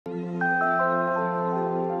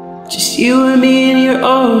Just you and me and your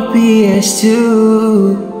old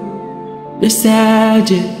PS2.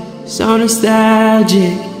 Nostalgic, so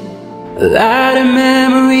nostalgic. A lot of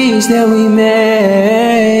memories that we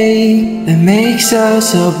made, that makes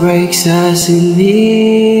us or breaks us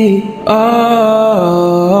indeed.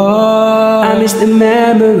 Oh, I miss the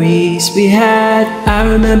memories we had. I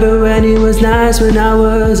remember when it was nice when I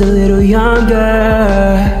was a little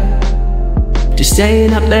younger, just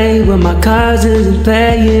staying up late with my cousins and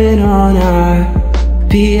playing on our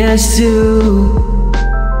PS2.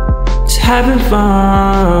 Just having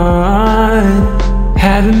fun,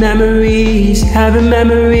 having memories, having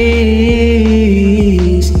memories.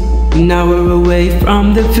 Now we're away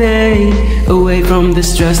from the pain, away from the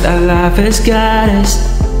stress that life has got us.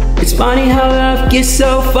 It's funny how love gets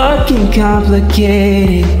so fucking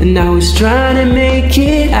complicated, and I was trying to make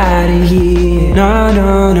it out of here. No,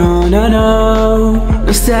 no, no, no, no.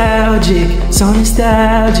 Nostalgic, so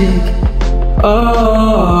nostalgic.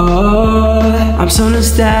 Oh, I'm so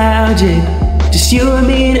nostalgic. Just you and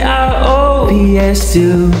me and our old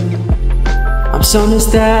PS2. I'm so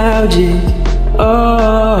nostalgic.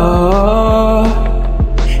 Oh,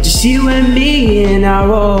 just you and me and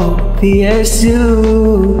our old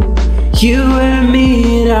PS2. You and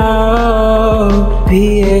me and our old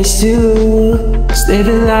PS2. Just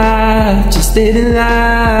living life, just living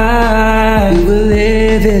life. We were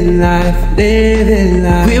living life, living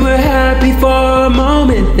life. We were happy for a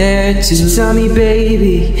moment there too. So tell me,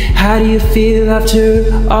 baby, how do you feel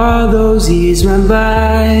after all those years went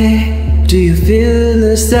by? Do you feel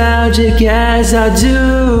nostalgic as I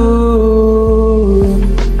do?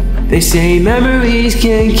 They say memories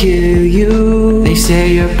can kill you. They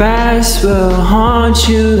say your past will haunt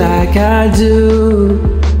you like I do.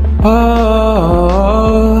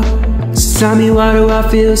 Oh, so tell me, why do I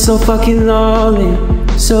feel so fucking lonely,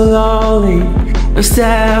 so lonely?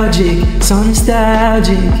 Nostalgic, so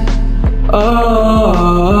nostalgic.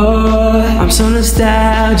 Oh, I'm so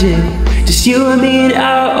nostalgic. Just you and me and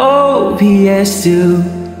our old PS2.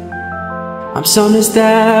 I'm so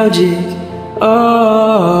nostalgic.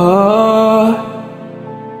 Oh.